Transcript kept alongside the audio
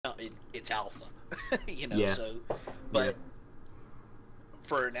it's alpha, you know. Yeah. So, but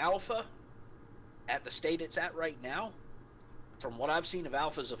for an alpha at the state it's at right now, from what I've seen of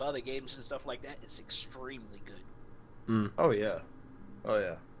alphas of other games and stuff like that, it's extremely good. Mm. Oh yeah, oh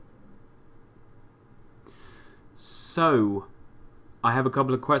yeah. So, I have a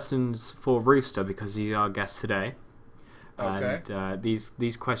couple of questions for Rooster because he's our guest today. Okay. And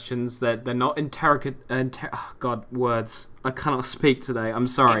these questions, they're not oh God, words. I cannot speak today. I'm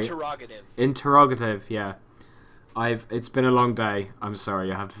sorry. Interrogative. Interrogative, yeah. It's been a long day. I'm sorry.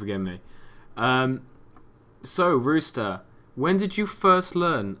 You have to forgive me. So, Rooster, when did you first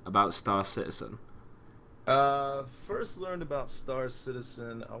learn about Star Citizen? First learned about Star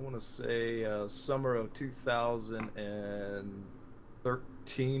Citizen, I want to say summer of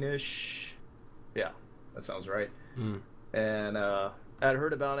 2013-ish. Yeah, that sounds right. Mm. And I'd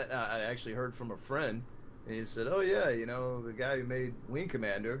heard about it. I actually heard from a friend, and he said, "Oh yeah, you know, the guy who made Wing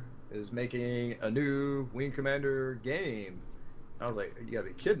Commander is making a new Wing Commander game." I was like, "You gotta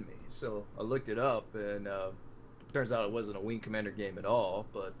be kidding me!" So I looked it up, and turns out it wasn't a Wing Commander game at all,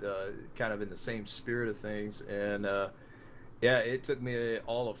 but kind of in the same spirit of things. And yeah, it took me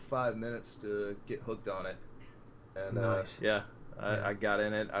all of 5 minutes to get hooked on it. And Nice. I got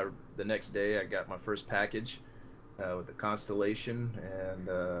in it. The next day, I got my first package with the Constellation, and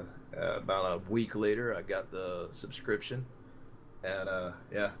about a week later, I got the subscription. And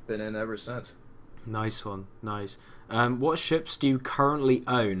yeah, been in ever since. Nice one. Nice. What ships do you currently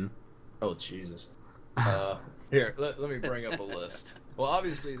own? Oh, Jesus. Here, let me bring up a list. Well,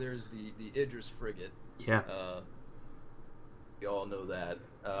 obviously, there's the Idris frigate. Yeah. You all know that.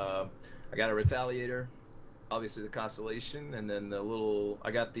 I got a Retaliator, obviously the Constellation, and then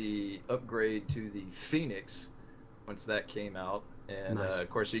I got the upgrade to the Phoenix once that came out. And Nice. of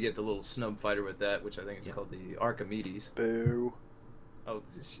course, you get the little snub fighter with that, which I think is called the Archimedes. Boo. Oh,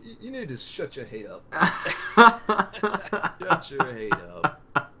 you need to shut your hate up. Shut your hate up.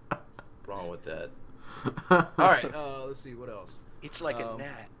 Wrong with that. All right, let's see what else. It's like a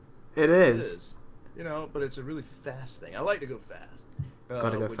gnat. It It is. is, you know, but it's a really fast thing. I like to go fast.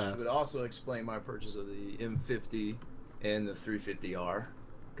 Gotta go which fast. would also explain my purchase of the M50 and the 350R,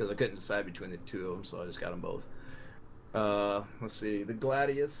 because I couldn't decide between the two of them, so I just got them both. Let's see, the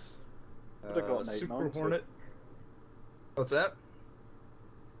Gladius, Could've got an Super 890. Hornet. What's that?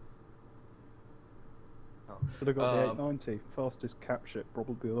 Should have got the Um, 890. Fastest cap ship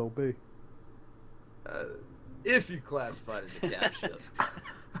probably there'll be. If you classify it as a cap ship.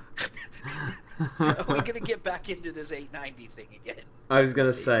 Are we gonna get back into this 890 thing again? I was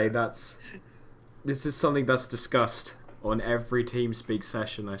gonna say this is something that's discussed on every TeamSpeak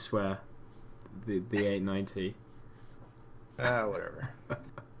session. I swear, the 890. Whatever.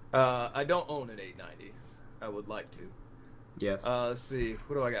 I don't own an 890. I would like to. Yes. Let's see,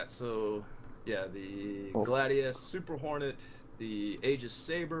 what do I got? So, yeah, the Gladius, Super Hornet, the Aegis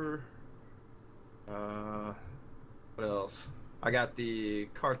Saber. What else? I got the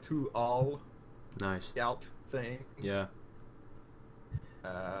Cartu All Nice. Scout thing. Yeah.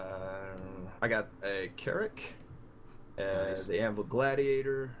 I got a Carrick, Nice. the Anvil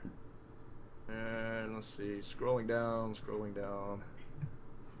Gladiator, and let's see, scrolling down.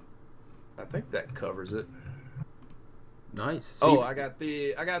 I think that covers it. Nice. So Oh, you've- I got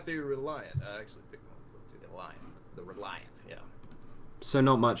the Reliant. I actually picked one to the Reliant. Yeah. So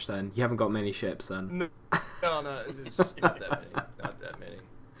not much then. You haven't got many ships then. No, it's not that many. Not that many.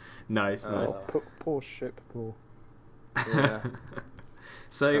 Nice. Nice. Poor ship, poor. Yeah.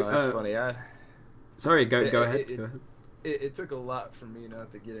 So That's funny. sorry. Go ahead. Go ahead. It took a lot for me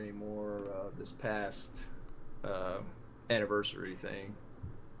not to get any more this past anniversary thing,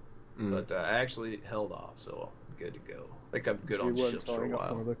 but I actually held off, so I'm good to go. I think I'm good You on weren't ships for a tying up one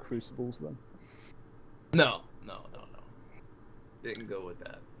while. of the crucibles then? No. Didn't go with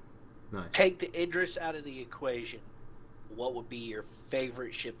that. Nice. Take the Idris out of the equation. What would be your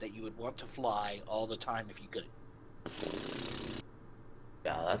favorite ship that you would want to fly all the time if you could?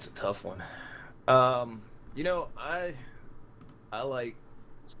 Yeah, that's a tough one. You know, I like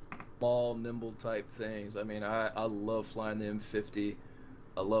small, nimble type things. I mean, I love flying the M50.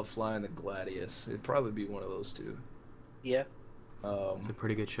 I love flying the Gladius. It'd probably be one of those two. Yeah. Those are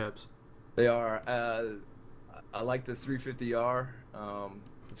pretty good ships. They are. I like the 350R.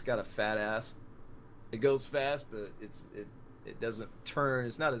 It's got a fat ass. It goes fast, but it doesn't turn.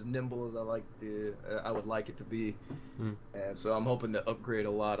 It's not as nimble as I would like it to be. And so I'm hoping to upgrade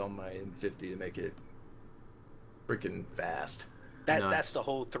a lot on my M50 to make it freaking fast. That's the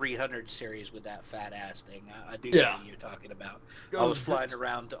whole 300 series with that fat ass thing. I do Yeah. know what you're talking about. I was flying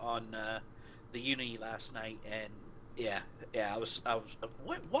around on the Uni last night, and Yeah, yeah. I was.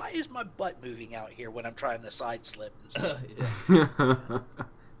 What? Why is my butt moving out here when I'm trying to side slip and stuff? Yeah.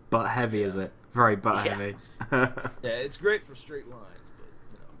 Butt heavy, is it? Very butt Yeah. heavy. Yeah, it's great for straight lines,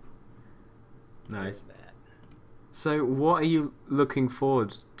 but Nice. other than that. So, what are you looking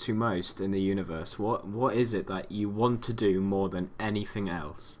forward to most in the universe? What is it that you want to do more than anything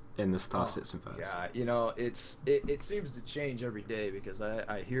else in the Star Citizenverse? Yeah, it seems to change every day because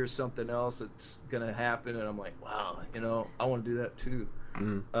I hear something else that's gonna happen and I'm like, wow, I want to do that too.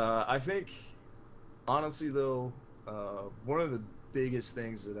 I think, honestly though, one of the biggest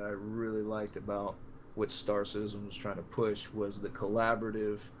things that I really liked about what Star Citizen was trying to push was the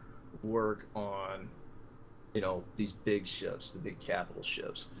collaborative work on these big ships, the big capital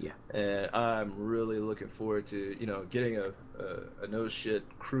ships. Yeah. And I'm really looking forward to, getting a no shit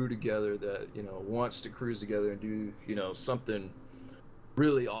crew together that, wants to cruise together and do, something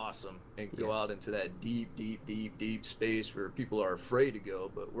really awesome and go out into that deep space where people are afraid to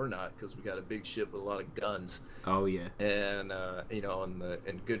go, but we're not because we got a big ship with a lot of guns. Oh yeah. And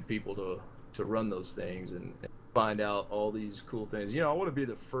and good people to run those things and find out all these cool things. I want to be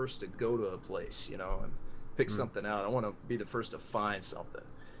the first to go to a place, and pick something out. I want to be the first to find something.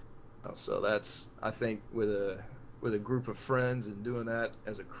 So that's, I think, with a group of friends and doing that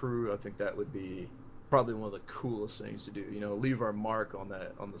as a crew, I think that would be probably one of the coolest things to do. Leave our mark on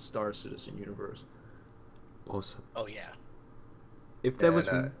the Star Citizen universe. Awesome. Oh yeah. If there was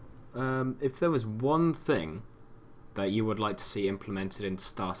one thing that you would like to see implemented into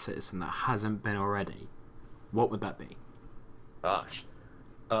Star Citizen that hasn't been already, what would that be? Gosh.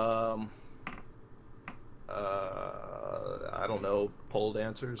 I don't know, pole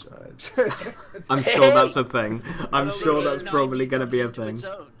dancers. I'm sure that's a thing. I'm don't sure know. that's probably going to be a thing.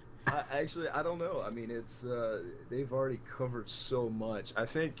 Actually, I don't know. I mean, it's they've already covered so much. I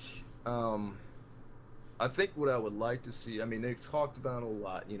think what I would like to see. I mean, they've talked about a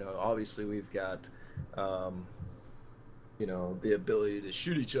lot. Obviously we've got, the ability to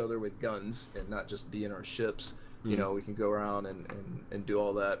shoot each other with guns and not just be in our ships. We can go around and do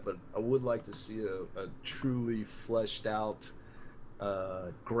all that, but I would like to see a truly fleshed out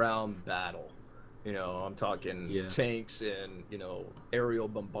ground battle. I'm talking tanks and aerial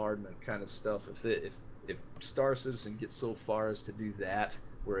bombardment kind of stuff. If Star Citizen gets so far as to do that,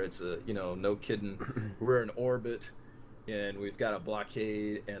 where it's no kidding, we're in orbit and we've got a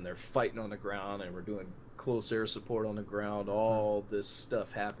blockade and they're fighting on the ground and we're doing close air support on the ground, all this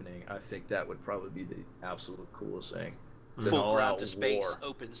stuff happening, I think that would probably be the absolute coolest thing. Full ground to space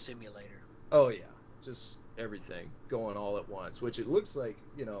open simulator. Oh yeah, just everything going all at once, which it looks like,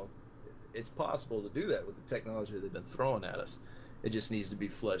 it's possible to do that with the technology they've been throwing at us. It just needs to be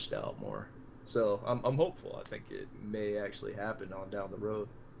fleshed out more. So I'm hopeful. I think it may actually happen on down the road.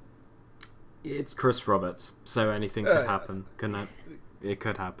 It's Chris Roberts, so anything could happen. It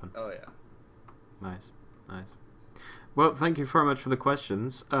could happen. Oh yeah. Nice. Well, thank you very much for the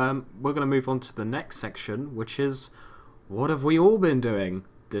questions. We're going to move on to the next section, which is what have we all been doing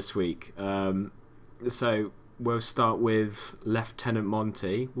this week? So we'll start with Lieutenant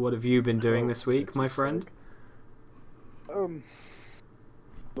Monty. What have you been doing this week, my friend?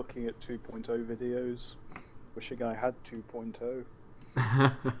 Looking at 2.0 videos, wishing I had 2.0,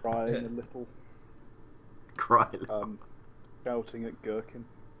 crying a little, shouting at Gherkin,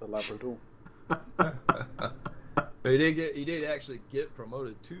 the Labrador. He did actually get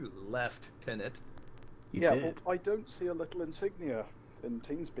promoted to Lieutenant. You yeah, did. well, I don't see a little insignia in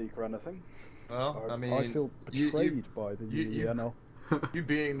TeamSpeak or anything. Well, I mean, I feel betrayed by the UEENR. You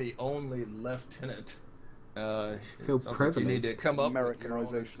being the only lieutenant, feel sounds like privileged. you need to come up with your own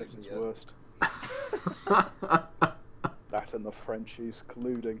Americanization is its insignia. worst. That and the Frenchies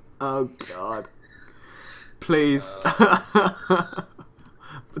colluding. Oh God! Please.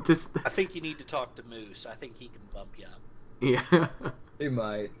 But this. I think you need to talk to Moose. I think he can bump you up. Yeah. He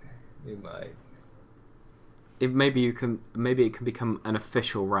might. Maybe it can become an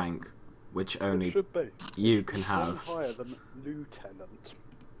official rank, which only It should be. you can It's one have. higher than lieutenant.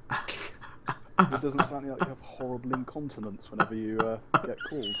 It doesn't sound like you have horrible incontinence whenever you get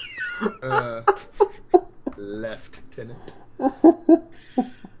called. Lieutenant.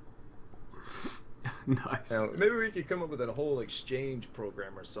 Nice. Now, maybe we could come up with a whole exchange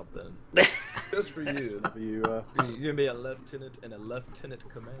program or something, just for you. Whenever you, You're gonna be a lieutenant and a lieutenant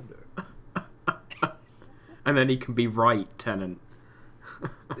commander. And then he can be right tenant.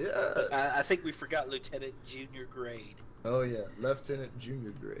 Yes. I think we forgot Lieutenant Junior Grade. Oh yeah, lieutenant junior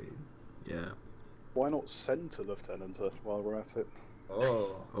grade. Yeah. why not send to lieutenant while we're at it?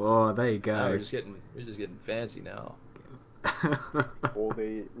 Oh, there you Now go. you're just getting fancy now. Or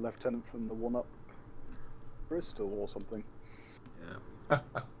the lieutenant from the one-up. crystal or something. Yeah.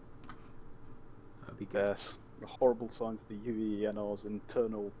 That'd be good. Yes. The horrible signs of the UEENR's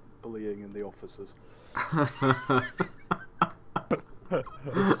internal bullying in the officers.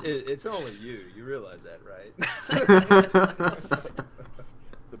 It's only you. You realize that, right?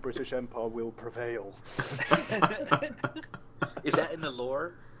 The British Empire will prevail. Is that in the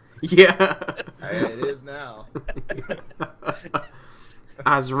lore? Yeah. It is now.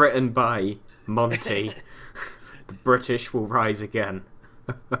 As written by Monty, the British will rise again.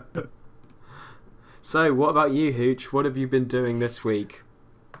 So, what about you, Hooch? What have you been doing this week?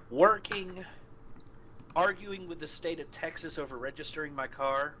 Working, arguing with the state of Texas over registering my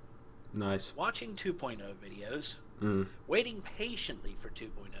car, Nice. watching 2.0 videos, Mm. waiting patiently for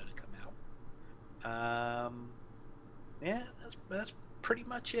 2.0 to come out. Yeah, that's pretty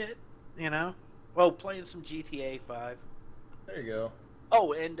much it, you know. Well, playing some GTA 5. There you go.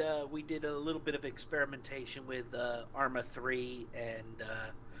 Oh, and we did a little bit of experimentation with Arma 3 and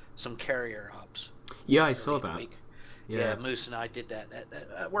some carrier ops. Yeah, I early saw in the that. week. Yeah. Yeah, Moose and I did that.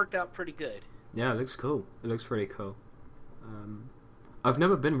 That worked out pretty good. Yeah, it looks cool. It looks really cool. I've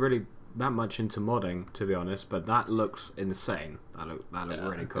never been really that much into modding, to be honest, but that looks insane. That looked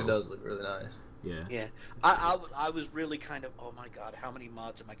really cool. It does look really nice. Yeah. Yeah, I was really kind of, oh my god, how many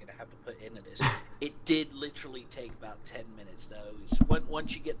mods am I going to have to put into this? It did literally take about 10 minutes though.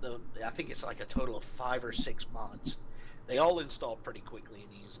 Once you get I think it's like a total of 5 or 6 mods. They all install pretty quickly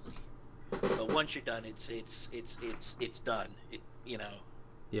and easily. But once you're done, it's done. You know.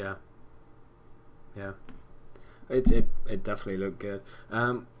 Yeah. Yeah. It definitely looked good.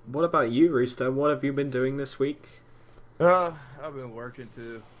 What about you, Rooster? What have you been doing this week? I've been working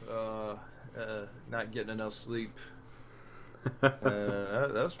too. Not getting enough sleep.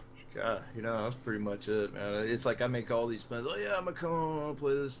 That's that's pretty much it, man. It's like I make all these plans. Oh yeah, I'm gonna come home and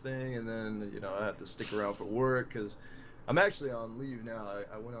play this thing, and then I have to stick around for work because I'm actually on leave now.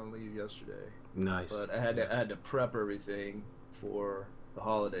 I went on leave yesterday. Nice. But I had to prep everything for the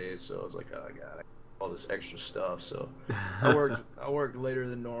holidays, so I was like, oh god, all this extra stuff. So I worked later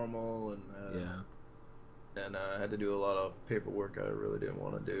than normal, and I had to do a lot of paperwork I really didn't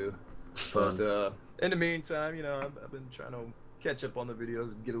want to do. Fun. But in the meantime, I've been trying to catch up on the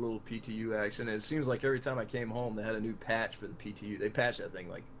videos and get a little PTU action. And it seems like every time I came home, they had a new patch for the PTU. They patch that thing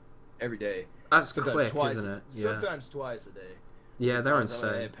like every day. That's sometimes quick, twice, isn't it? Yeah. Sometimes twice a day. Yeah, they're Sometimes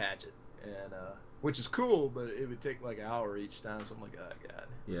I insane. patch it, and which is cool, but it would take like an hour each time. So I'm like, oh god.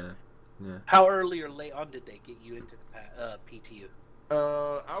 Yeah. Yeah. How early or late on did they get you into the PTU?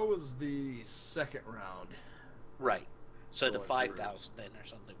 I was the second round. Right. So the Going 5,000 then or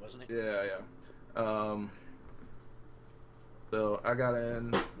something, wasn't it? Yeah. So I got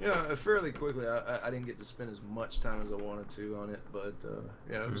in, fairly quickly. I didn't get to spend as much time as I wanted to on it, but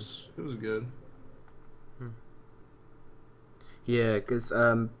it was good. Yeah, because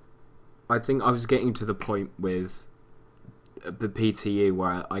I think I was getting to the point with the PTU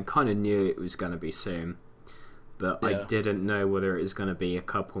where I kind of knew it was going to be soon, but I didn't know whether it was going to be a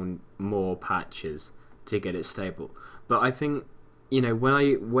couple more patches to get it stable. But I think,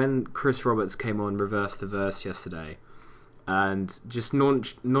 when Chris Roberts came on Reverse the Verse yesterday and just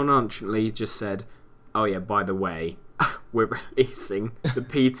nonchalantly just said, oh yeah, by the way, we're releasing the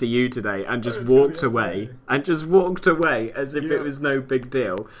PTU today, and just walked away as if it was no big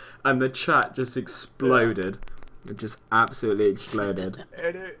deal, and the chat just exploded. It just absolutely exploded.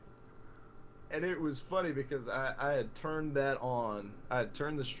 And it was funny because I had turned that on. I had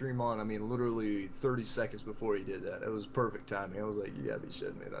turned the stream on, literally 30 seconds before he did that. It was perfect timing. I was like, you gotta be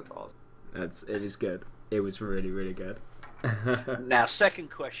shitting me. That's awesome. It was good. It was really, really good. Now,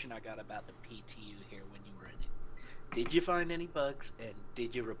 second question I got about the PTU here when you were in it. Did you find any bugs, and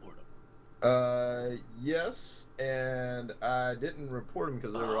did you report them? Yes, and I didn't report them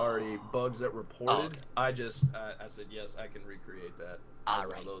because there were already bugs that reported. Oh, okay. I said, yes, I can recreate that.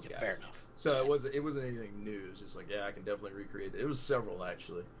 Right, those guys. fair enough. So it wasn't anything new. It was just like, yeah, I can definitely recreate it. It was several,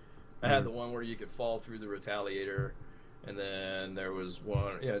 actually. I had the one where you could fall through the retaliator, and then there was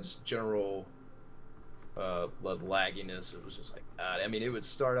one, just general lagginess. It was just like, it would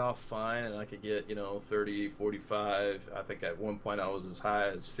start off fine, and I could get, 30, 45. I think at one point I was as high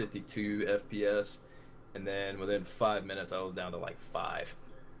as 52 FPS, and then within 5 minutes I was down to like 5.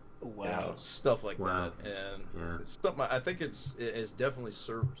 Wow. Stuff like that, and it's something. I think it's definitely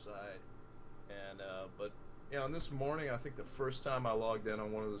server side, and but and this morning I think the first time I logged in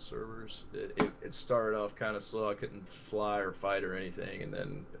on one of the servers, it started off kind of slow. I couldn't fly or fight or anything, and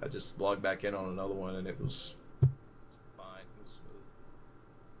then I just logged back in on another one, and it was fine. It was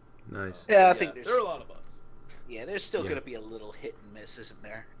smooth. Nice. Yeah, I think there are a lot of bugs. Yeah, there's still Yeah. going to be a little hit and miss, isn't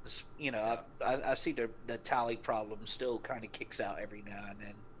there? You know, I see the tally problem still kind of kicks out every now and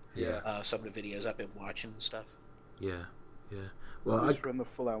then. Yeah. Some of the videos I've been watching and stuff. Yeah. Well, Well, at least we're in the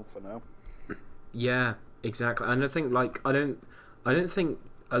full alpha now. yeah, exactly. And I think I don't think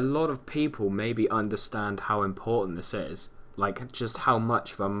a lot of people maybe understand how important this is. Like, just how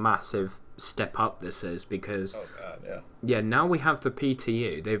much of a massive step up this is, because Oh god, yeah, now we have the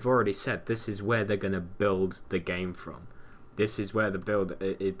PTU. They've already said this is where they're going to build the game from. This is where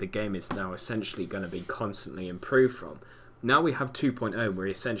the game is now essentially going to be constantly improved from. Now we have 2.0, where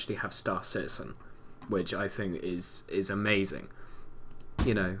we essentially have Star Citizen, which I think is amazing.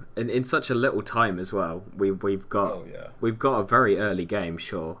 You know, in such a little time as well. We've got a very early game,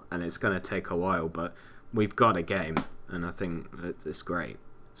 sure, and it's going to take a while, but we've got a game, and I think it's great.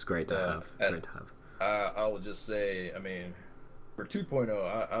 It's great to have. Great to have. I will just say, I mean, for 2.0,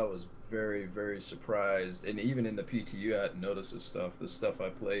 I was very, very surprised, and even in the PTU, I hadn't noticed this stuff. The stuff I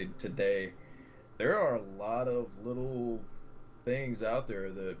played today, there are a lot of little things out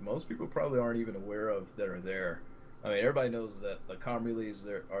there that most people probably aren't even aware of that are there. I mean, everybody knows that the comm relays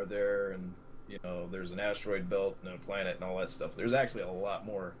are there, and you know, there's an asteroid belt and a planet and all that stuff. There's actually a lot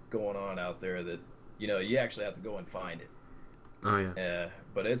more going on out there that, you know, you actually have to go and find it. Oh yeah. Yeah,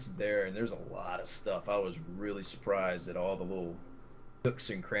 but it's there, and there's a lot of stuff. I was really surprised at all the little nooks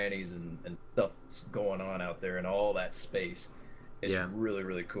and crannies and stuff that's going on out there and all that space. It's really,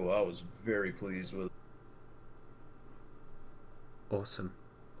 really cool. I was very pleased with it. Awesome.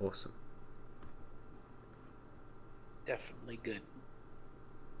 Definitely good.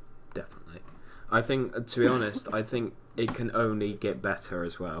 Definitely. I think, to be honest, I think it can only get better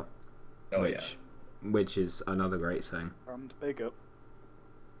as well. Oh yeah. Which is another great thing. And bigger.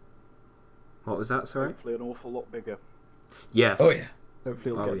 What was that, sorry? Hopefully an awful lot bigger. Yes. Oh yeah.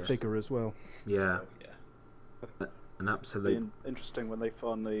 Hopefully it'll Oh, get yes. bigger as well. Yeah. Oh, yeah. An absolute... Interesting when they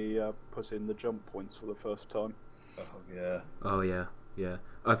finally put in the jump points for the first time. Oh yeah. Oh yeah.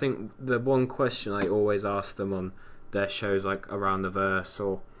 I think the one question I always ask them on their shows, like around the verse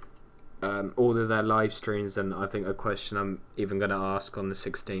or all of their live streams, and I think a question I'm even going to ask on the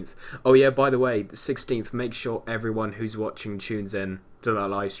 16th. Oh yeah, by the way, the 16th, make sure everyone who's watching tunes in to that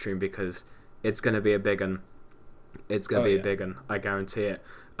live stream, because it's going to be a big one. It's going to be a big one, I guarantee it.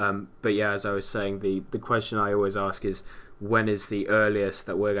 But yeah, as I was saying, the question I always ask is, when is the earliest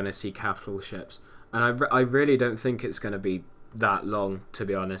that we're going to see capital ships? And I really don't think it's going to be that long, to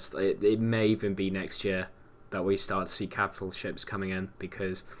be honest. It may even be next year that we start to see capital ships coming in,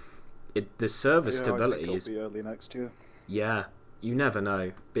 because the server stability I think is... it'll be early next year. Yeah, you never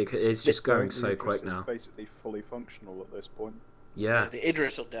know, because it's just going so quick now. It's basically fully functional at this point. Yeah. The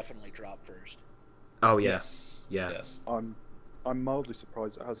Idris will definitely drop first. Oh yes. Yeah. Yes. I'm mildly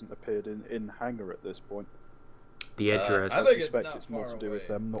surprised it hasn't appeared in hangar at this point. The Idris. I think it's suspect not it's more far to do with away.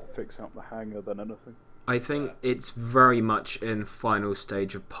 them not fixing up the hangar than anything. I think it's very much in final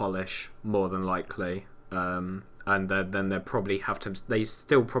stage of polish, more than likely. And then they probably have to. They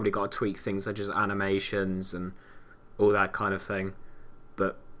still probably got to tweak things such as animations and all that kind of thing.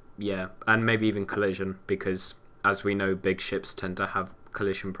 But yeah, and maybe even collision, because as we know, big ships tend to have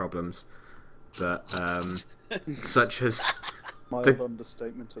collision problems. But such as Mild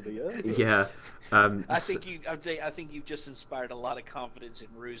understatement of the year. yeah. I think you've just inspired a lot of confidence in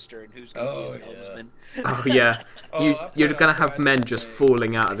Rooster and who's going to be his helmsman. Oh yeah, you're gonna have men just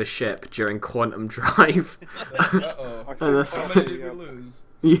falling out of the ship during quantum drive. Uh-oh. How many did we lose?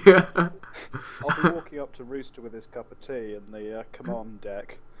 Yeah. I'll be walking up to Rooster with his cup of tea in the command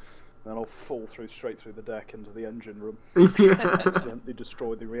deck, and then I'll fall straight through the deck into the engine room. Yeah. Accidentally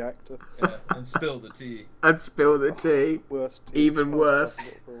destroy the reactor. Yeah, and spill the tea. And spill the tea. Worst tea Even worse.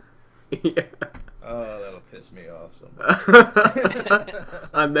 possible. Yeah. Oh, that'll piss me off so much.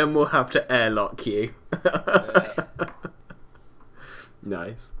 And then we'll have to airlock you. Yeah.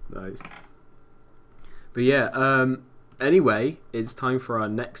 Nice. But yeah, anyway, it's time for our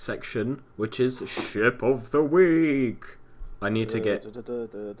next section, which is Ship of the Week. I need to get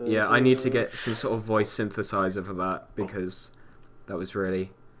some sort of voice synthesizer for that, because that was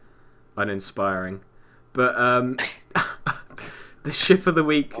really uninspiring. But the ship of the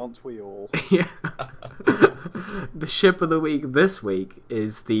week. Aren't we all? Yeah. The ship of the week this week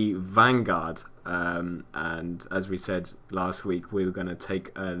is the Vanguard. And as we said last week, we were going to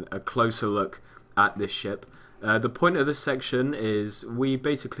take a closer look at this ship. The point of this section is we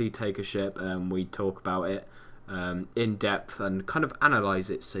basically take a ship and we talk about it in depth and kind of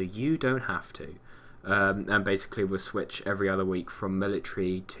analyze it, so you don't have to. And basically we'll switch every other week from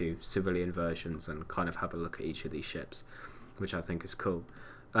military to civilian versions and kind of have a look at each of these ships, which I think is cool.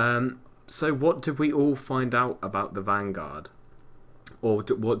 So what did we all find out about the Vanguard? Or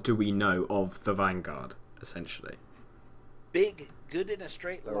what do we know of the Vanguard, essentially? Big, good in a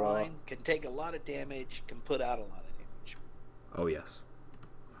straight There line, can take a lot of damage, can put out a lot of damage. Oh, yes.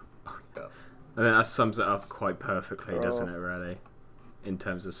 Yeah. And then that sums it up quite perfectly, There doesn't are- it, really? In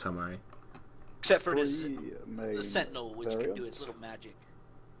terms of summary. Except for Three the main Sentinel, which can do variants. its little magic.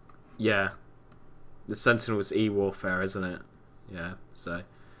 Yeah. The Sentinel's E-Warfare, isn't it? Yeah, so...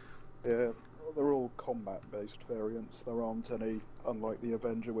 Yeah, they're all combat-based variants. There aren't any, unlike the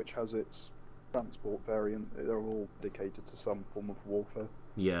Avenger, which has its transport variant. They're all dedicated to some form of warfare.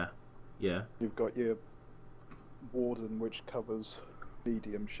 Yeah. Yeah. You've got your Warden, which covers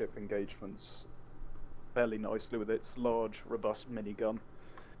medium ship engagements fairly nicely with its large, robust minigun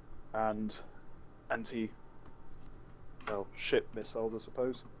and ship missiles, I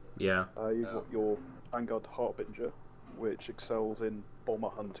suppose. Yeah. You've got your Vanguard Harbinger, which excels in bomber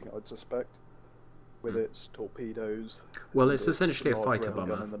hunting, I'd suspect, with its torpedoes. Well, and it's its essentially a large fighter railgun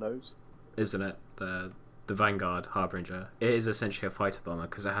bomber, in the nose. isn't it? The Vanguard Harbinger. It is essentially a fighter bomber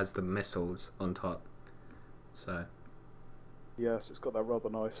because it has the missiles on top. So, Yes, it's got that rather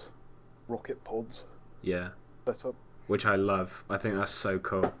nice rocket pods yeah. setup. Which I love. I think that's so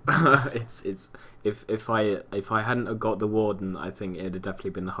cool. it's if I hadn't have got the Warden, I think it'd have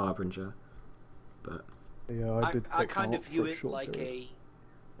definitely been the Harbinger. But Yeah, I kind of view it like a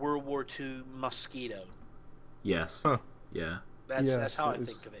World War II Mosquito. yes. Huh. Yeah. That's how I it is.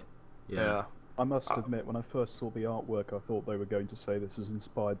 think of it. Yeah. I must admit, when I first saw the artwork, I thought they were going to say this is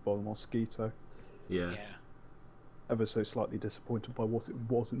inspired by the Mosquito. Yeah. Yeah. Ever so slightly disappointed by what it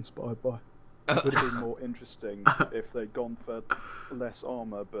was inspired by. It would have been more interesting if they'd gone for less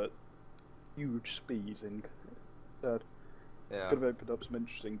armour but huge speed instead. Yeah. Could have opened up some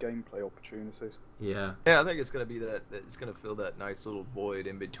interesting gameplay opportunities. Yeah. Yeah, I think it's gonna be that. It's gonna fill that nice little void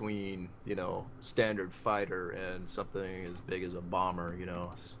in between, standard fighter and something as big as a bomber.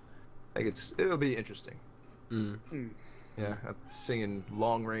 I think it'll be interesting. Mm. Yeah, singing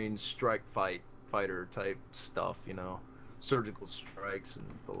long range strike fighter type stuff. Surgical strikes and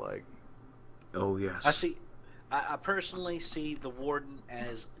the like. Oh yes. I personally see the Warden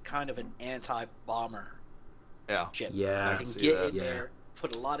as kind of an anti-bomber Yeah. ship. Yeah. I can see get that. in Yeah. there,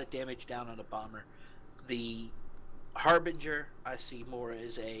 put a lot of damage down on a bomber. The Harbinger I see more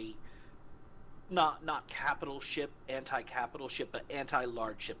as a not capital ship, anti-capital ship, but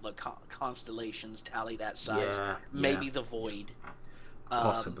anti-large ship, like Constellations, Tally that size. Yeah, Maybe yeah. the Void.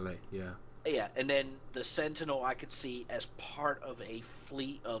 Possibly. Yeah. Yeah, and then the Sentinel I could see as part of a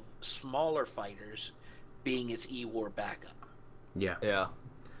fleet of smaller fighters being its E-War backup. Yeah. Yeah.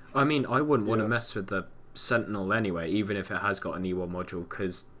 I mean, I wouldn't want to Yeah. mess with the Sentinel anyway, even if it has got an E1 module,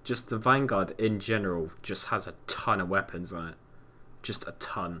 because just the Vanguard in general just has a ton of weapons on it, just a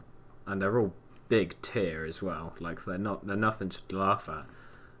ton, and they're all big tier as well. Like they're nothing to laugh at.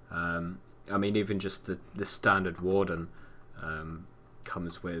 I mean, even just the standard Warden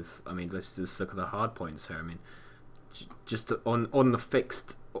comes with. I mean, let's just look at the hard points here. I mean, just on the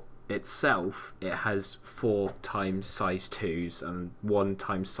fixed itself, it has 4 times size 2s and 1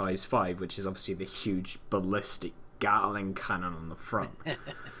 times size 5, which is obviously the huge ballistic Gatling cannon on the front.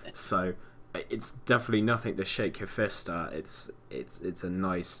 So it's definitely nothing to shake your fist at. It's a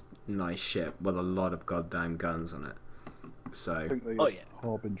nice ship with a lot of goddamn guns on it. I So think the Oh, yeah.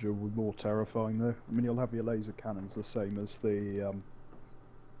 Harbinger would be more terrifying though. I mean, you'll have your laser cannons the same as the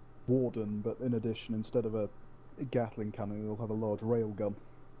Warden, but in addition, instead of a Gatling cannon, you'll have a large railgun.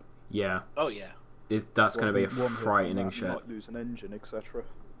 yeah, Oh yeah. that's going to be a One hit from frightening that, you ship. might lose an engine, etc.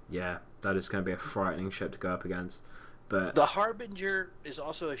 Yeah, that is going to be a frightening ship to go up against. But The Harbinger is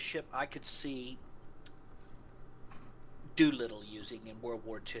also a ship I could see Doolittle using in World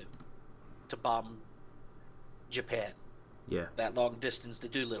War II to bomb Japan. yeah, That long distance the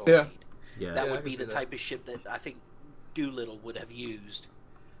Doolittle Yeah. made. yeah, That Yeah, I would can be see the that. type of ship that I think Doolittle would have used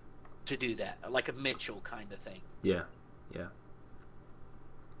to do that, like a Mitchell kind of thing. yeah, yeah.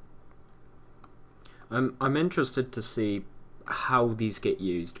 I'm interested to see how these get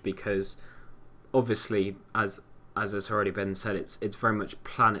used, because obviously, as has already been said, it's very much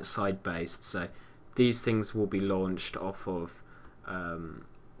planet side based. So these things will be launched off of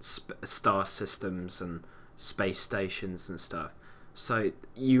star systems and space stations and stuff. So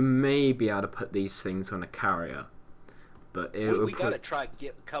you may be able to put these things on a carrier, but it will We got to try and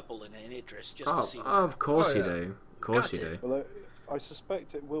get a couple in Idris just to see. of course Oh, you yeah. do. Of course Got you to. do. Well, I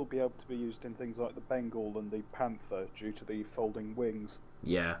suspect it will be able to be used in things like the Bengal and the Panther due to the folding wings.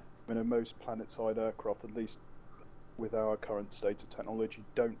 Yeah, I mean, most planet-side aircraft, at least with our current state of technology,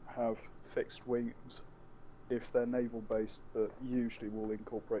 don't have fixed wings. if they're naval based, but usually will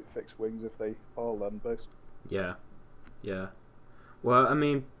incorporate fixed wings if they are land based. Yeah, yeah. Well, I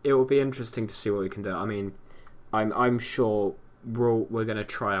mean, it will be interesting to see what we can do. I mean, I'm sure we're going to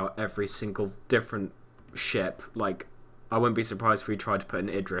try out every single different ship. Like, I wouldn't be surprised if we tried to put an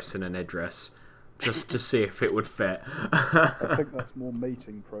Idris in an Idris, just to see if it would fit. I think that's more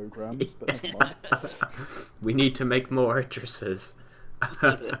mating programs, but never mind. We need to make more Idrises.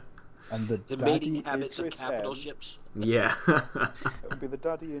 And the mating Daddy habits of Idris capital M, ships. Yeah. It'll be the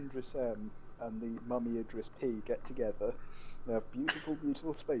Daddy Idris M and the Mummy Idris P get together. They have beautiful,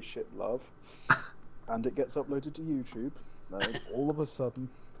 beautiful spaceship love, and it gets uploaded to YouTube. And all of a sudden,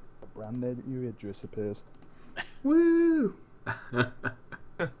 a brand new Idris appears. Woo!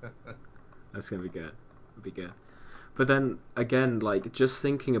 That's gonna be good. It'll be good. But then again, like, just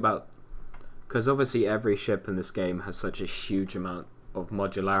thinking about, because obviously every ship in this game has such a huge amount of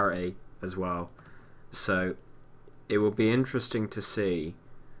modularity as well, so it will be interesting to see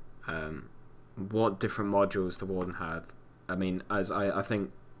what different modules the Warden have. I mean, as I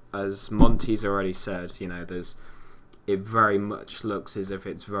think, as Monty's already said, you know, it very much looks as if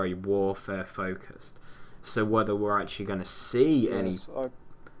it's very warfare focused. So whether we're actually going to see any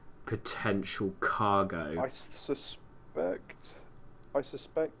potential cargo, I suspect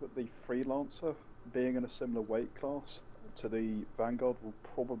that the Freelancer, being in a similar weight class to the Vanguard, will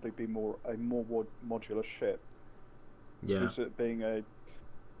probably be a more modular ship. yeah, Because it being a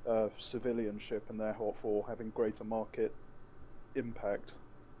civilian ship and therefore having greater market impact,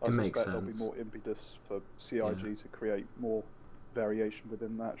 I It suspect makes there'll be sense. more impetus for CIG to create more variation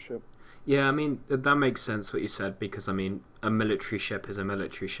within that ship. yeah. I mean, that makes sense what you said, because I mean, a military ship is a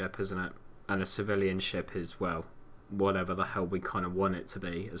military ship, isn't it? And a civilian ship is, well, whatever the hell we kind of want it to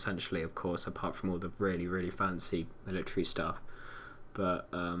be, essentially, of course, apart from all the really, really fancy military stuff. But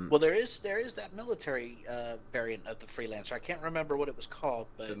Well, there is that military variant of the Freelancer. I can't remember what it was called,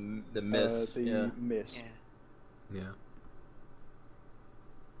 but The Miss. The Yeah. Miss. yeah. yeah,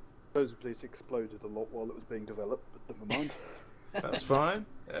 Supposedly it exploded a lot while it was being developed, but never mind. That's fine.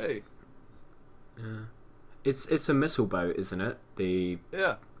 Hey. yeah. It's a missile boat, isn't it?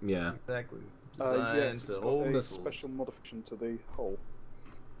 Yeah. Yeah. Exactly. Designed Yes, it's to got hold a missiles. special modification to the hull.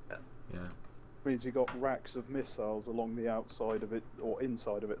 Yeah. Means you got racks of missiles along the outside of it, or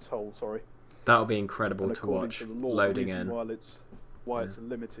inside of its hull, sorry. That'll be incredible And to according watch, to the law, loading the reason in. why Yeah. it's a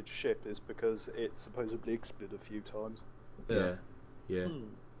limited ship is because it supposedly exploded a few times. Yeah. Yeah.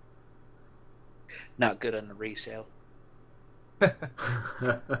 Not good on the resale.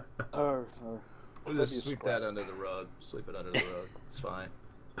 Oh, no. We'll just sweep that under the rug. Sweep it under the rug. It's fine.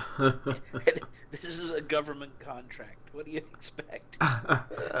 This is a government contract. What do you expect?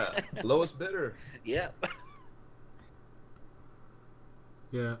 Yeah. Lowest bidder. Yep.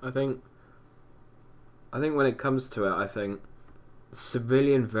 Yeah, I think when it comes to it, I think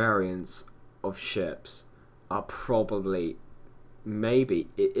civilian variants of ships are probably, maybe,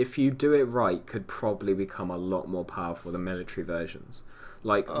 if you do it right, could probably become a lot more powerful than military versions.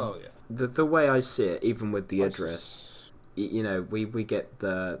 Like, Oh yeah. the way I see it, even with the Idris, you know, we get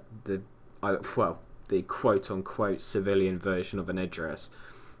the quote unquote civilian version of an Idris,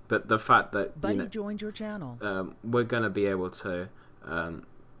 but the fact that Buddy joined your channel. we're gonna be able to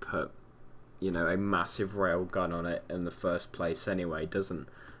put, you know, a massive rail gun on it in the first place anyway doesn't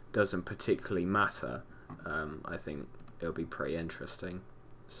particularly matter. I think it'll be pretty interesting.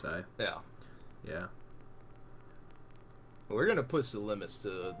 So Yeah. yeah, We're gonna push the limits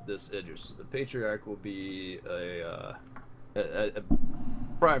to this Idris. The Patriarch will be a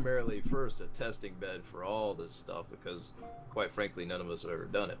primarily first a testing bed for all this stuff, because quite frankly none of us have ever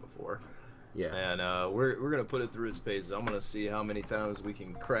done it before. yeah, And we're gonna put it through its paces. I'm gonna see how many times we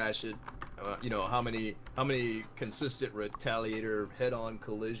can crash it. You know, how many consistent retaliator head-on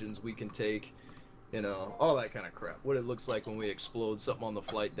collisions we can take. You know, all that kind of crap. What it looks like when we explode something on the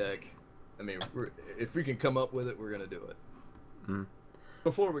flight deck. I mean, if we can come up with it, we're gonna do it. Mm.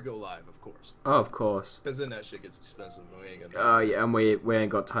 Before we go live, of course. oh, of course. Because then that shit gets expensive and we ain't gonna. Oh yeah, and we ain't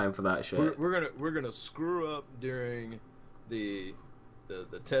got time for that shit. We're gonna screw up during the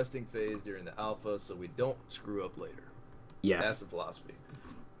testing phase during the alpha, so we don't screw up later. Yeah, That's the philosophy.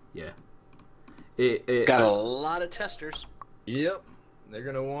 yeah. Got a lot of testers. Yep.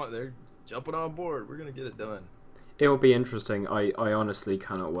 They're jumping on board. We're gonna get it done. It will be interesting. I honestly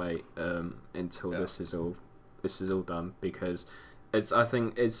cannot wait until Yeah. this is all done, because I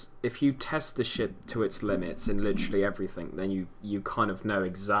think if you test the ship to its limits in literally everything, then you kind of know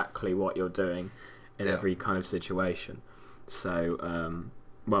exactly what you're doing in Yeah. every kind of situation. So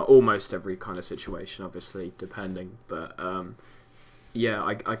well, almost every kind of situation, obviously, depending, but yeah,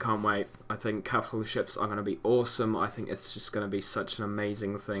 I can't wait. I think capital ships are going to be awesome. I think it's just going to be such an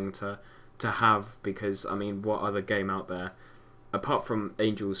amazing thing to have, because, I mean, what other game out there, apart from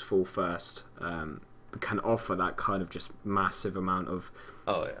Angels Fall First, can offer that kind of just massive amount of,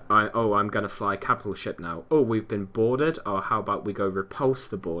 Oh yeah. I'm going to fly a capital ship now. Oh, we've been boarded. Oh, how about we go repulse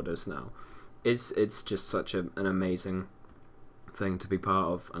the borders now? It's just such an amazing thing to be part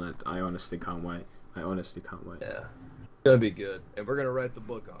of, and I honestly can't wait. I honestly can't wait. Yeah. It's gonna be good, and we're gonna write the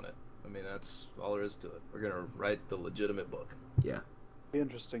book on it. I mean, that's all there is to it. We're gonna write the legitimate book. Yeah. Be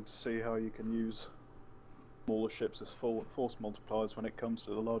interesting to see how you can use smaller ships as force multipliers when it comes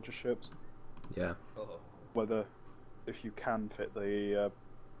to the larger ships. Yeah. Oh. Whether, if you can fit the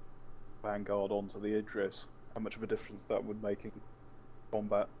Vanguard onto the Idris, how much of a difference that would make in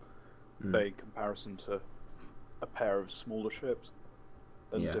combat, say, in comparison to a pair of smaller ships,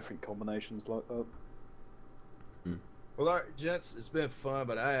 and different combinations like that. Well, all right, gents, it's been fun,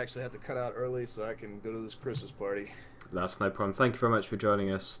 but I actually have to cut out early so I can go to this Christmas party. That's no problem. Thank you very much for joining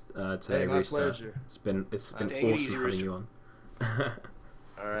us today, Hey, my Rooster. pleasure. It's been awesome Take it easy, having Rooster. you on.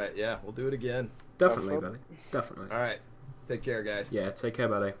 All right, yeah, we'll do it again. Definitely, buddy. Definitely. All right, take care, guys. Yeah, take care,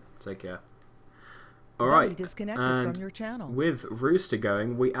 buddy. Take care. All Buddy right. disconnected And from your channel. with Rooster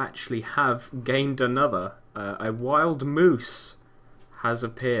going, we actually have gained another. A wild moose has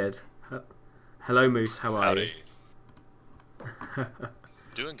appeared. Hello, Moose. How are Howdy. you?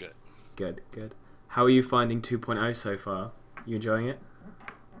 Doing good. Good, good. How are you finding 2.0 so far? You enjoying it?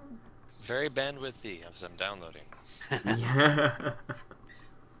 Very bandwidthy as I'm downloading. Yeah.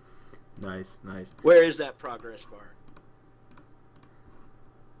 Nice, nice. Where is that progress bar?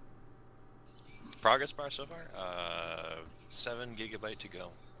 Progress bar so far? 7 GB to go.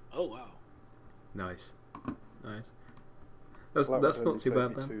 Oh wow. Nice. Nice. That's Well, that's that not would too only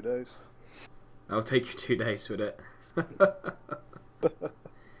bad take then. you 2 days. I'll take you 2 days with it.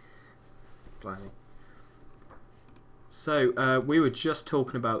 Blimey. So, we were just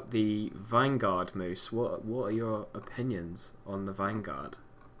talking about the Vanguard, Moose. What are your opinions on the Vanguard?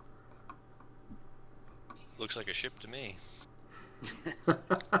 Looks like a ship to me.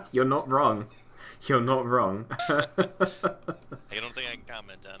 You're not wrong. You're not wrong. I don't think I can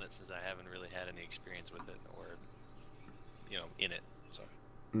comment on it since I haven't really had any experience with it or, in it. So.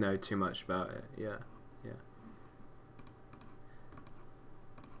 Know too much about it. Yeah, yeah.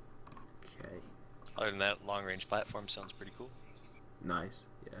 Okay. Other than that, long-range platform sounds pretty cool. Nice.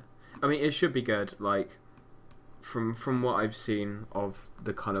 Yeah. I mean, it should be good. Like, from what I've seen of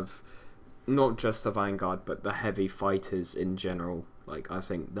the kind of, not just the Vanguard, but the heavy fighters in general. Like, I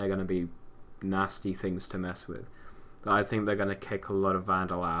think they're gonna be nasty things to mess with. But I think they're gonna kick a lot of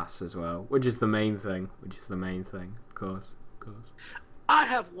Vandal ass as well, which is the main thing. Of course. I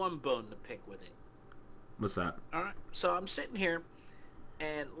have one bone to pick with it. What's that? All right. So I'm sitting here,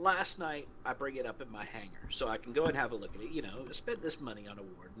 and last night I bring it up in my hangar so I can go and have a look at it. I spent this money on a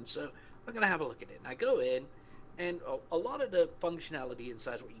warden, so I'm gonna have a look at it. And I go in, and a lot of the functionality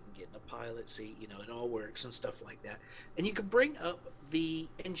inside is what you can get in a pilot seat. It all works and stuff like that. And you can bring up the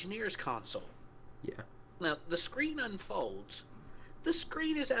engineer's console. Yeah. Now the screen unfolds. The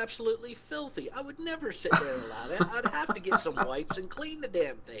screen is absolutely filthy. I would never sit there and allow that. I'd have to get some wipes and clean the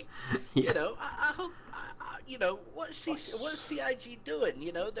damn thing. Yeah. I hope, what's CIG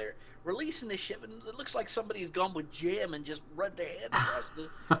doing? They're releasing this ship, and it looks like somebody's gone with jam and just run their hand across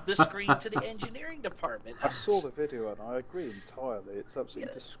the screen to the engineering department. I saw the video and I agree entirely. It's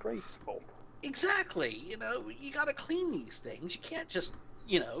absolutely disgraceful. Exactly. You got to clean these things. You can't just,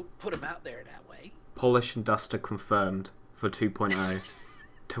 put them out there that way. Polish and duster confirmed for 2.0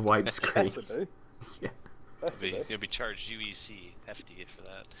 to wipe screens. Possibly. Yeah. You'll be charged UEC hefty for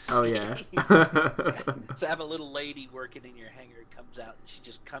that. Oh yeah. So have a little lady working in your hangar, comes out, and she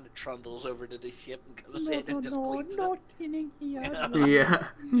just kind of trundles over to the ship and goes in and just cleans it up. Yeah.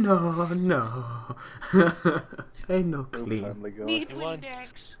 No. Ain't no No clean. Family Guy. Need You want-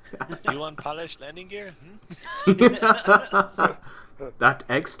 Windex. You want polished landing gear? That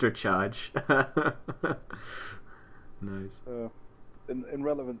extra charge. Nice. In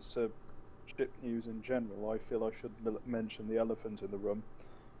relevance to ship news in general, I feel I should mention the elephant in the room.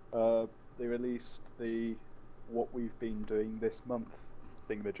 They released the what we've been doing this month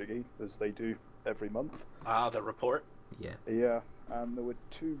thingamajiggy, as they do every month. The report. Yeah. Yeah, and there were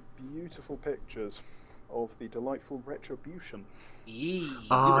 2 beautiful pictures of the delightful retribution. You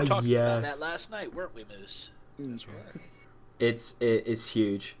Ah, were talking about yes. that last night, weren't we, Moose? That's right. It's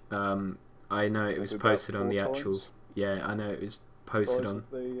huge. I know it was About posted on the 4 actual. times Yeah, I know it was posted size on. of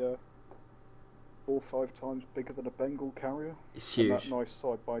the 4 or 5 times bigger than a Bengal carrier. It's And huge. that nice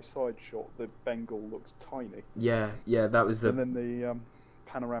side-by-side shot, the Bengal looks tiny. Yeah, that was And the. then the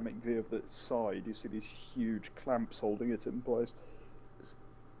panoramic view of the side, you see these huge clamps holding it in place.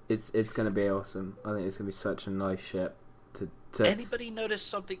 It's going to be awesome. I think it's going to be such a nice ship. To Anybody notice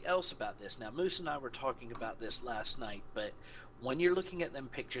something else about this? Now, Moose and I were talking about this last night, but when you're looking at them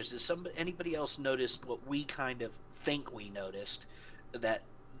pictures, does anybody else notice what we kind of think we noticed, that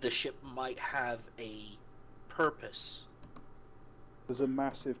the ship might have a purpose? There's a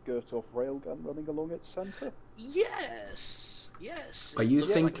massive girt-off railgun running along its centre. Yes. Are It you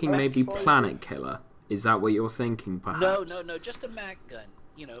looks like thinking a maybe Mac- Planet Killer? Is that what you're thinking, perhaps? No, just a Mac gun.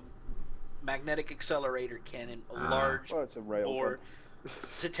 Magnetic accelerator cannon, a Ah. large Well, it's a railgun. bore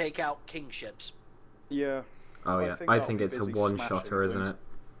to take out king ships. Yeah. Oh I yeah, think I that'll think be it's a busy one-shotter, smashing isn't things.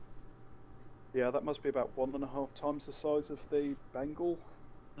 it? Yeah, that must be about 1.5 times the size of the Bengal.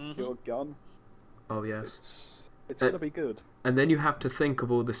 Your gun. Oh yes. It's going to be good. And then you have to think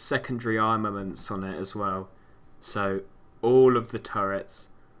of all the secondary armaments on it as well. So all of the turrets,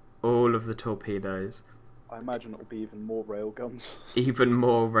 all of the torpedoes, I imagine it'll be even more railguns. even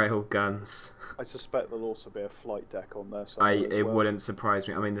more rail guns. I suspect there'll also be a flight deck on there somewhere as It well. wouldn't surprise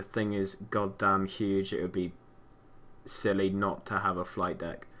me. I mean, the thing is goddamn huge. It would be silly not to have a flight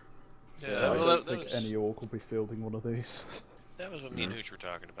deck. Yeah, I well, don't that think was, any orc will be fielding one of these. that was what me and Hooch were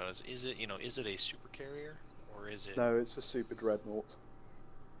talking about. Is it is it a super carrier or is it? No, it's a super dreadnought.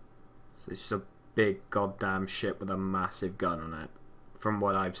 So it's just a big goddamn ship with a massive gun on it. From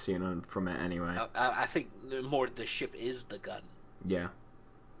what I've seen from it anyway. I think more the ship is the gun. Yeah.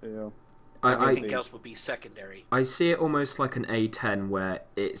 Yeah. Everything else would be secondary. I see it almost like an A10 where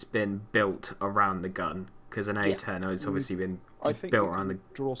it's been built around the gun. Because an A10 has obviously been I think built you around can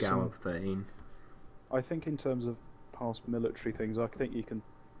the draw Gal some. 13. I think in terms of past military things, I think you can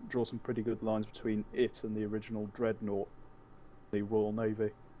draw some pretty good lines between it and the original dreadnought, the Royal Navy,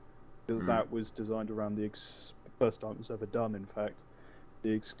 because that was designed around the first time it was ever done. In fact, the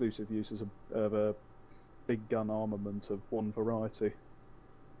exclusive uses of a big gun armament of one variety,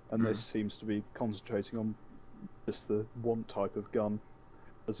 and this seems to be concentrating on just the one type of gun,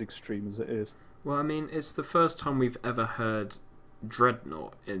 as extreme as it is. Well, I mean, it's the first time we've ever heard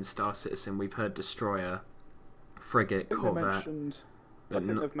Dreadnought in Star Citizen. We've heard Destroyer, Frigate, Corvette, I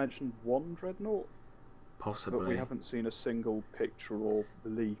think they've mentioned one dreadnought, possibly. but we haven't seen a single picture or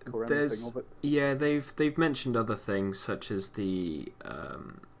leak or anything of it. Yeah, they've mentioned other things such as the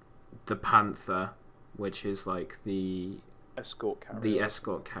Panther, which is like the Escort carrier. the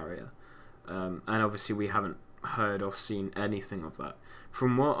escort carrier, and obviously we haven't heard or seen anything of that.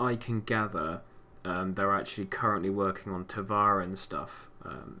 From what I can gather, they're actually currently working on Tavaran stuff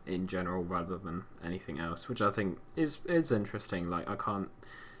in general rather than anything else, which I think is interesting. Like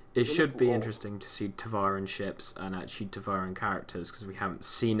it should be interesting to see Tavaran ships and actually Tavaran characters, because we haven't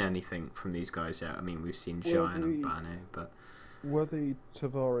seen anything from these guys yet. I mean, we've seen Giant and Banu, but were the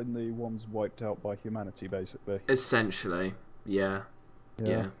Tavaran the ones wiped out by humanity, basically? essentially, yeah.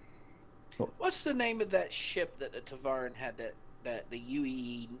 What's the name of that ship that the Tavaran had that the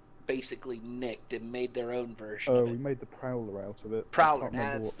UE basically nicked and made their own version Oh, of we it? made the Prowler out of it. Prowler, I can't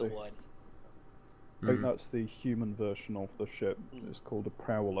remember that's what the one. I think that's the human version of the ship. It's called a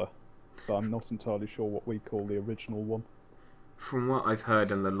Prowler, but I'm not entirely sure what we call the original one. From what I've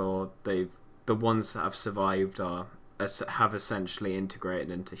heard in the lore, the ones that have survived have essentially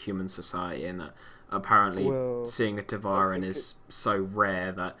integrated into human society, and that apparently seeing a Tavaran is so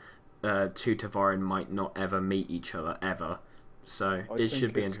rare that two Tavaran might not ever meet each other ever. So it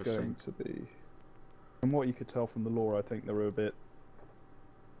should be interesting. To be, from what you could tell from the lore, I think they were a bit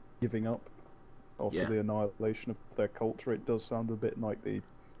giving up after the annihilation of their culture. It does sound a bit like the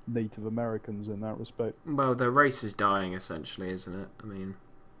Native Americans in that respect. Well, their race is dying essentially, isn't it? I mean,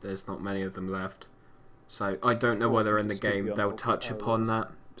 there's not many of them left. So I don't know whether in the game they'll touch upon that.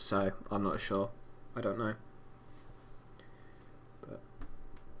 So I'm not sure. I don't know. But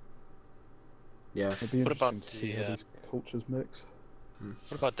yeah. It'd be What about interesting to see how these cultures mix.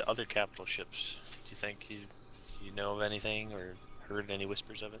 What about the other capital ships? Do you think you know of anything or heard any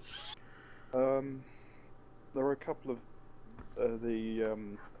whispers of it? There are a couple of the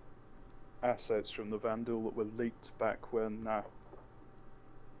assets from the Vandal that were leaked back when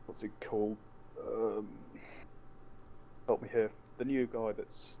what's it called? Help me here. The new guy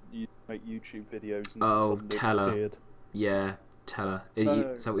that's make YouTube videos and suddenly Teller. appeared. Yeah, Teller.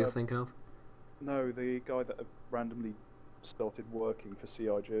 Is that what you're thinking of? No, the guy that randomly started working for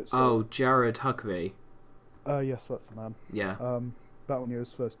CIG itself. Oh, Jared Huckabee. Yes, that's the man. Yeah. Back when he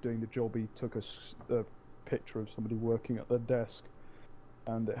was first doing the job, he took a picture of somebody working at their desk,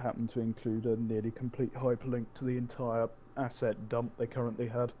 and it happened to include a nearly complete hyperlink to the entire asset dump they currently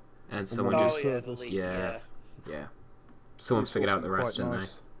had. And someone Oh, just yeah, the leak, yeah. Someone We saw figured out the some rest, quite didn't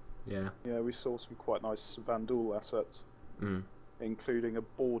nice- they? Yeah. Yeah, we saw some quite nice Vandal assets, including a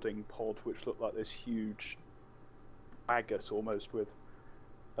boarding pod which looked like this huge maggot almost, with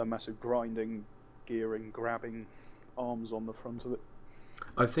a massive grinding, gearing, grabbing arms on the front of it.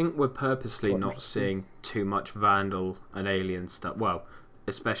 I think we're purposely Quite not interesting. seeing too much Vandal and Alien stuff. Well,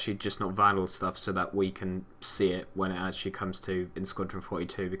 especially just not Vandal stuff, so that we can see it when it actually comes to in Squadron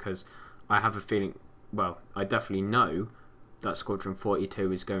 42. Because I have a feeling, well, I definitely know that Squadron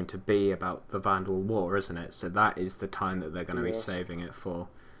 42 is going to be about the Vandal War, isn't it? So that is the time that they're going to be Yeah. saving it for.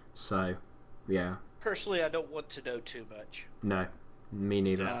 So, yeah, Personally, I don't want to know too much. no, me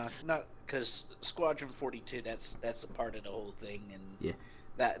neither. Not because Squadron 42. That's a part of the whole thing, and Yeah.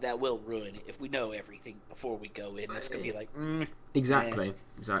 that will ruin it if we know everything before we go in. It's gonna be like, Exactly,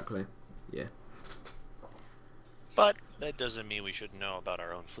 yeah. But that doesn't mean we shouldn't know about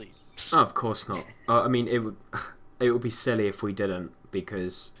our own fleet. Oh, of course not. I mean, it would be silly if we didn't,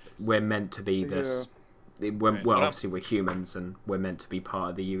 because we're meant to be this. Well, Right. obviously we're humans, and we're meant to be part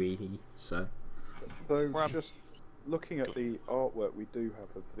of the UEE. So Though, Well, just looking at the artwork we do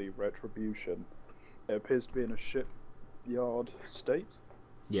have of the Retribution, it appears to be in a shipyard state.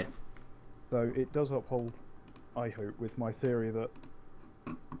 yeah, So it does uphold, I hope, with my theory that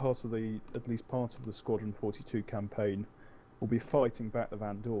at least part of the Squadron 42 campaign will be fighting back the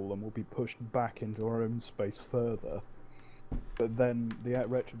Vandal and will be pushed back into our own space further. But then the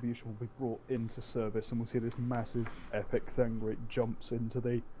Retribution will be brought into service, and we'll see this massive epic thing where it jumps into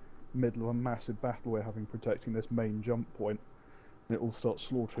the middle of a massive battle we're having protecting this main jump point, and it will start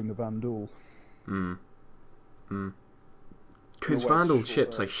slaughtering the Vandal. because In a way, Vandal it's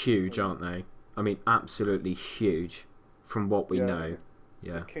ships are short, huge, aren't they? I mean, absolutely huge, from what we Yeah. know.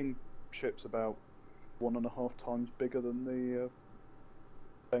 Yeah, The King ship's about 1.5 times bigger than the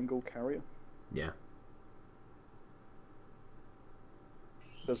Bengal carrier. yeah.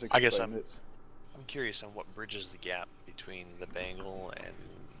 Does I guess explain it. I'm curious on what bridges the gap between the Bengal and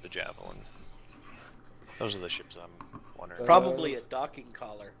the Javelin. Those are the ships I'm wondering. probably a docking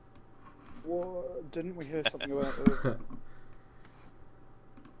collar. What? Didn't we hear something about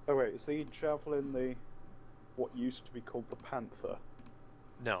Oh wait, is the Javelin what used to be called the Panther?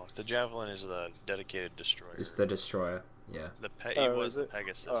 No, the Javelin is the dedicated destroyer. It's the destroyer. Yeah, He was is the it?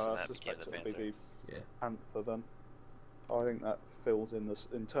 Pegasus, I and that became suspect the it'll Panther. be the yeah. Panther then. I think that fills in this,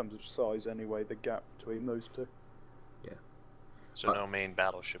 in terms of size anyway, the gap between those two. So no main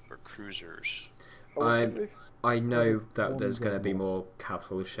battleship or cruisers. Oh, I- was it? I know One that there's going to be more. more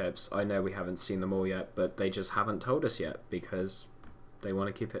capital ships. I know we haven't seen them all yet, but they just haven't told us yet because they want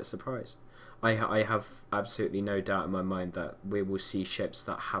to keep it a surprise. I have absolutely no doubt in my mind that we will see ships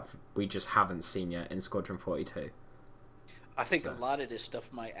that we just haven't seen yet in Squadron 42. I think So- a lot of this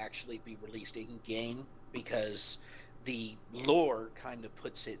stuff might actually be released in game because the lore kind of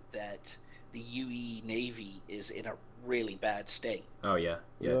puts it that the UE Navy is in a really bad state. Oh yeah,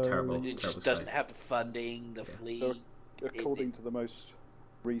 No, terrible. It terrible just doesn't state. have the funding, the So, fleet. according to the most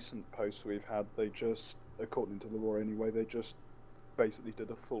recent posts we've had, they just, according to the law anyway, they just basically did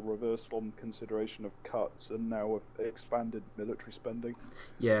a full reversal on consideration of cuts and now have expanded military spending.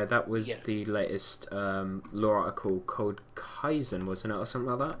 Yeah, that was Yeah. the latest law article called Kaizen, wasn't it, or something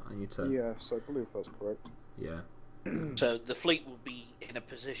like that? I need to. Yes, I believe that's correct. Yeah. So the fleet will be in a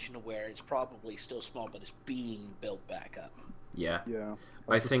position where it's probably still small, but it's being built back up. Yeah. Yeah,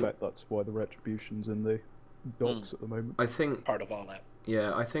 I I think- suspect that's why the Retribution's in the docks at the moment. I think. Part of all that.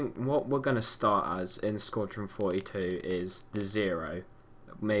 Yeah, I think what we're going to start as in Squadron 42 is the Zero.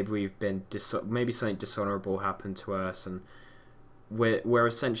 Maybe we've been maybe something dishonorable happened to us, and we're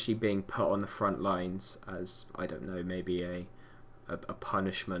essentially being put on the front lines as, I don't know, maybe a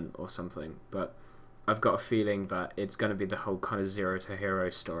punishment or something. But I've got a feeling that it's going to be the whole kind of zero to hero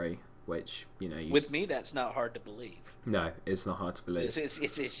story, which With me, that's not hard to believe. no, it's not hard to believe.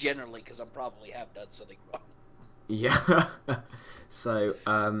 It's generally because I probably have done something wrong. Yeah. So,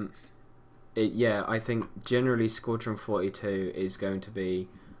 yeah, I think generally Squadron 42 is going to be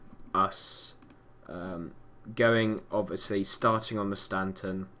us going, obviously, starting on the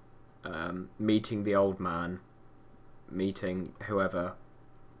Stanton, meeting the old man, meeting whoever,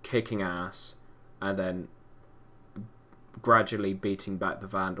 kicking ass, and then gradually beating back the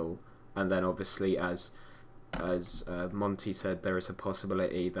Vandal. And then, obviously, as Monty said, there is a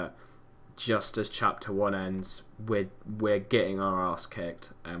possibility that just as Chapter 1 ends, we're getting our ass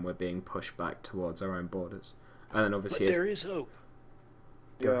kicked and we're being pushed back towards our own borders. And then obviously But there is hope.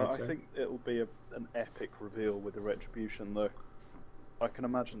 Go Yeah, ahead, I sir. think it'll be an epic reveal with the Retribution, though. I can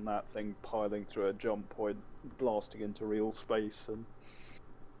imagine that thing piling through a jump point, blasting into real space, and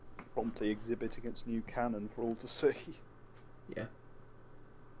promptly exhibiting its new cannon for all to see. Yeah.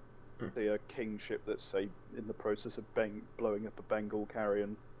 See a king ship that's, say, in the process of blowing up a Bengal carrier,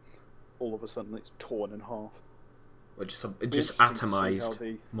 and all of a sudden it's torn in half. Or just Interesting to see atomized, how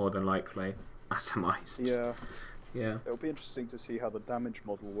the- more than likely. Atomized. Yeah, Yeah. it'll be interesting to see how the damage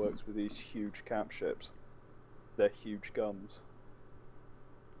model works with these huge cap ships. They're huge guns.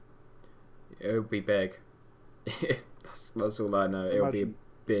 It would be big. that's all I know. It'll be Imagine-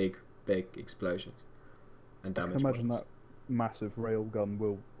 big explosions and I damage. can imagine models. that massive railgun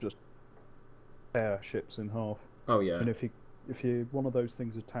will just tear ships in half. Oh yeah. And if one of those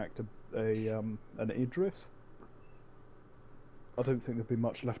things attacked an Idris, I don't think there'd be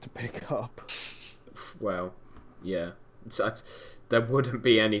much left to pick up. Well, yeah. There wouldn't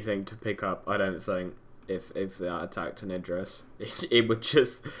be anything to pick up, I don't think, if that attacked an Idris. It would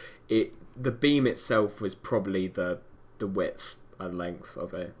just the beam itself was probably the width and length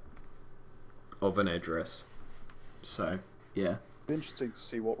of an Idris. So yeah. It'd be interesting to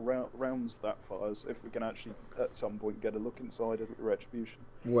see what rounds that fires, if we can actually at some point get a look inside of Retribution.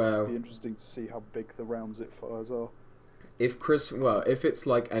 Well, It'd be interesting to see how big the rounds it fires are. if it's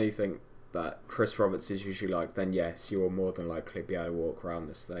like anything that Chris Roberts is usually like, then yes, you will more than likely be able to walk around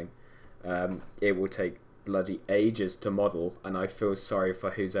this thing. It will take bloody ages to model, and I feel sorry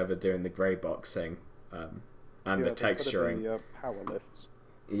for who's ever doing the grey boxing and the texturing. The power lifts.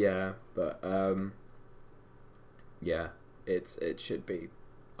 Yeah, but yeah, it should be.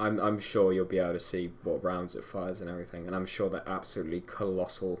 I'm sure you'll be able to see what rounds it fires and everything, and I'm sure they're absolutely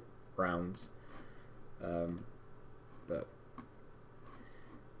colossal rounds. But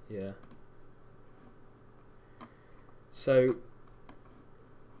yeah. So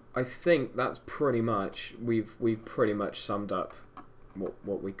I think that's pretty much we've pretty much summed up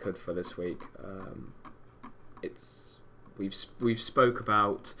what we could for this week. We've spoke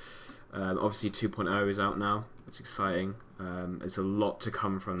about obviously 2.0 is out now. It's exciting. There's a lot to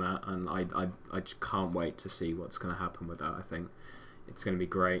come from that, and I just can't wait to see what's going to happen with that. I think it's going to be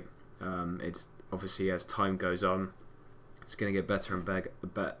great. It's obviously as time goes on, it's going to get better and better.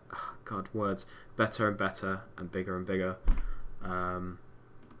 Better and better and bigger and bigger.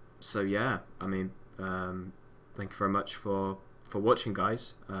 So yeah, I mean, thank you very much for watching,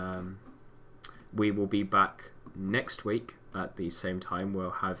 guys. We will be back next week at the same time.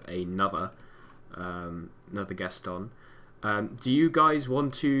 We'll have another guest on. Do you guys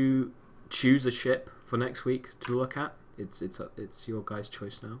want to choose a ship for next week to look at? It's your guys'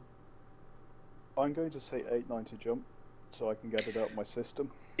 choice now. I'm going to say 890 jump, so I can get it out of my system.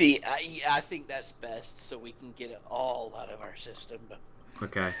 Yeah, I think that's best, so we can get it all out of our system. But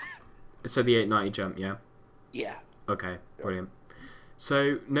Okay. So the 890 jump, yeah? yeah, Okay, brilliant.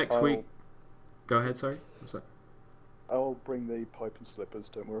 So next week... Go ahead, sorry. What's that? I'll bring the pipe and slippers,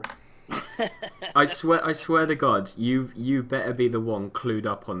 don't worry. I swear to God, you better be the one clued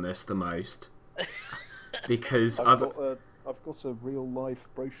up on this the most. Because I've got a real life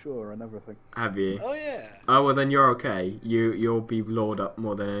brochure and everything. Have you? oh yeah. Oh well, then you're okay. You'll be lawed up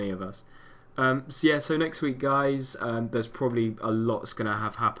more than any of us. So next week, guys, there's probably a lot's gonna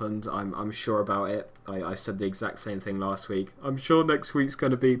have happened. I'm sure about it. I said the exact same thing last week. I'm sure next week's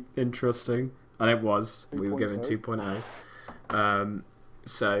gonna be interesting, and it was. We were given 2.0.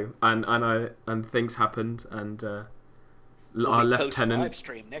 So and things happened, and our lieutenant live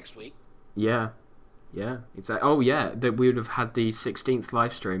stream next week. Yeah, exactly. Oh yeah, that we would have had the 16th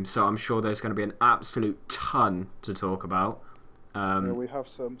live stream, so I'm sure there's going to be an absolute ton to talk about. We have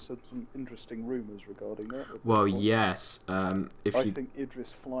some interesting rumours regarding that. Well, yes. I think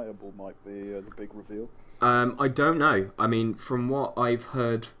Idris Flyable might be the big reveal. I don't know. I mean, from what I've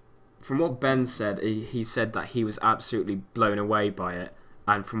heard, from what Ben said, he said that he was absolutely blown away by it.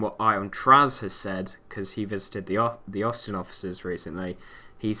 And from what Ion Traz has said, because he visited the Austin offices recently,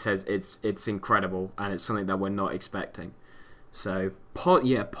 he says it's incredible and it's something that we're not expecting. So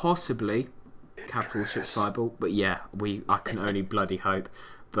possibly capital ships viable, but yeah, I can only bloody hope.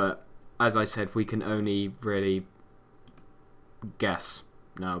 But as I said, we can only really guess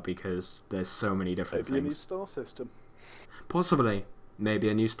now because there's so many different Maybe things. a new star system. Possibly, maybe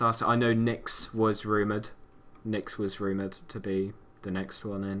a new star system. I know Nyx was rumoured to be the next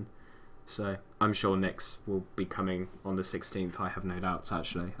one in. So I'm sure Nyx will be coming on the 16th. I have no doubts.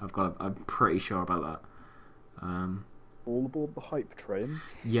 Actually, I'm pretty sure about that. All aboard the hype train.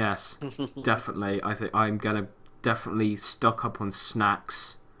 Yes, definitely. I think I'm gonna definitely stock up on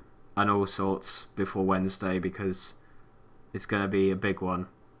snacks and all sorts before Wednesday because it's gonna be a big one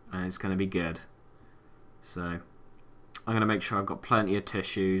and it's gonna be good. So I'm going to make sure I've got plenty of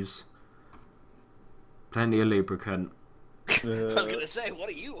tissues, plenty of lubricant. I was gonna say, what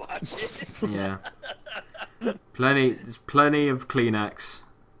are you watching? Yeah. There's plenty of Kleenex,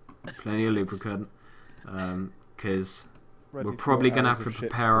 plenty of lubricant, because we're probably going to have to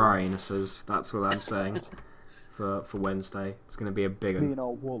prepare our anuses. That's what I'm saying for Wednesday. It's going to be a big one. Clean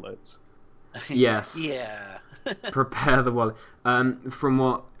our wallets. Yes. Yeah. Prepare the wallet. From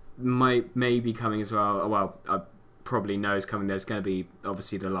what may be coming as well, I probably know is coming, there's going to be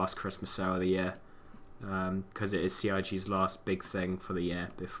obviously the last Christmas sale of the year, because it is CIG's last big thing for the year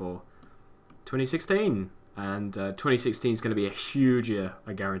before 2016. And 2016 is going to be a huge year,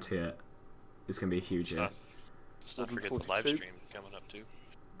 I guarantee it. It's going to be a huge year. Let's not forget the live stream coming up too.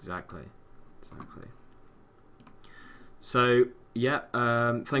 Exactly. So, yeah,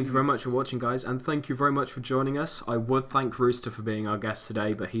 thank you very much for watching, guys, and thank you very much for joining us. I would thank Rooster for being our guest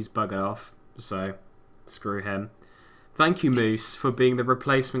today, but he's buggered off, so screw him. Thank you, Moose, for being the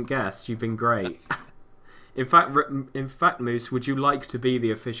replacement guest. You've been great. In fact, Moose, would you like to be the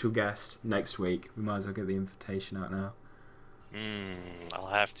official guest next week? We might as well get the invitation out now. I'll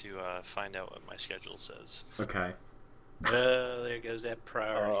have to find out what my schedule says. Okay. There goes that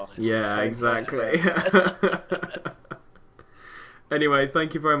priority list. Yeah, exactly. Anyway,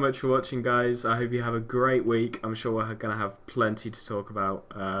 thank you very much for watching, guys. I hope you have a great week. I'm sure we're going to have plenty to talk about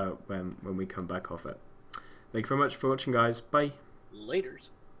when we come back off it. Thank you very much for watching, guys. Bye. Laters.